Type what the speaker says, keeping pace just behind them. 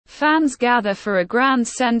fans gather for a grand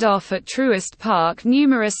send-off at Truist Park.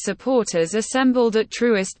 Numerous supporters assembled at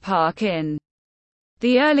Truist Park in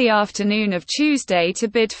the early afternoon of Tuesday to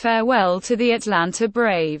bid farewell to the Atlanta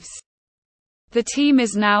Braves. The team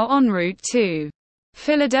is now en route to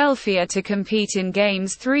Philadelphia to compete in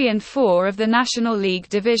Games 3 and 4 of the National League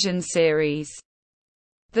Division Series.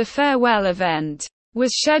 The farewell event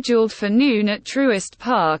was scheduled for noon at Truist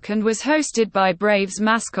Park and was hosted by Braves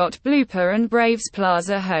mascot Blooper and Braves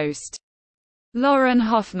Plaza host Lauren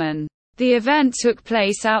Hoffman. The event took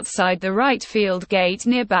place outside the right field gate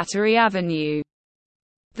near Battery Avenue.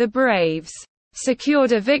 The Braves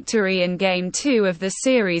secured a victory in Game 2 of the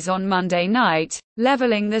series on Monday night,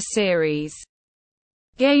 leveling the series.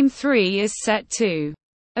 Game 3 is set to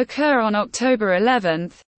occur on October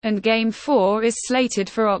 11, and Game 4 is slated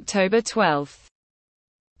for October 12.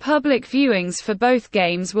 Public viewings for both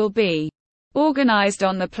games will be organized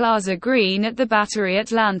on the Plaza Green at the Battery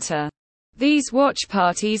Atlanta. These watch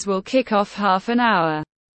parties will kick off half an hour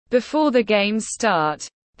before the games start.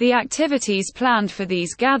 The activities planned for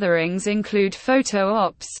these gatherings include photo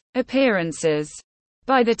ops, appearances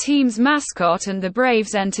by the team's mascot and the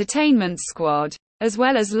Braves entertainment squad, as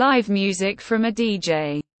well as live music from a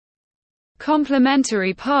DJ.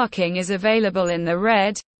 Complimentary parking is available in the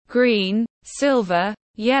red, green, silver,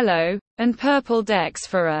 yellow, and purple decks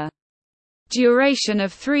for a duration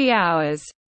of 3 hours.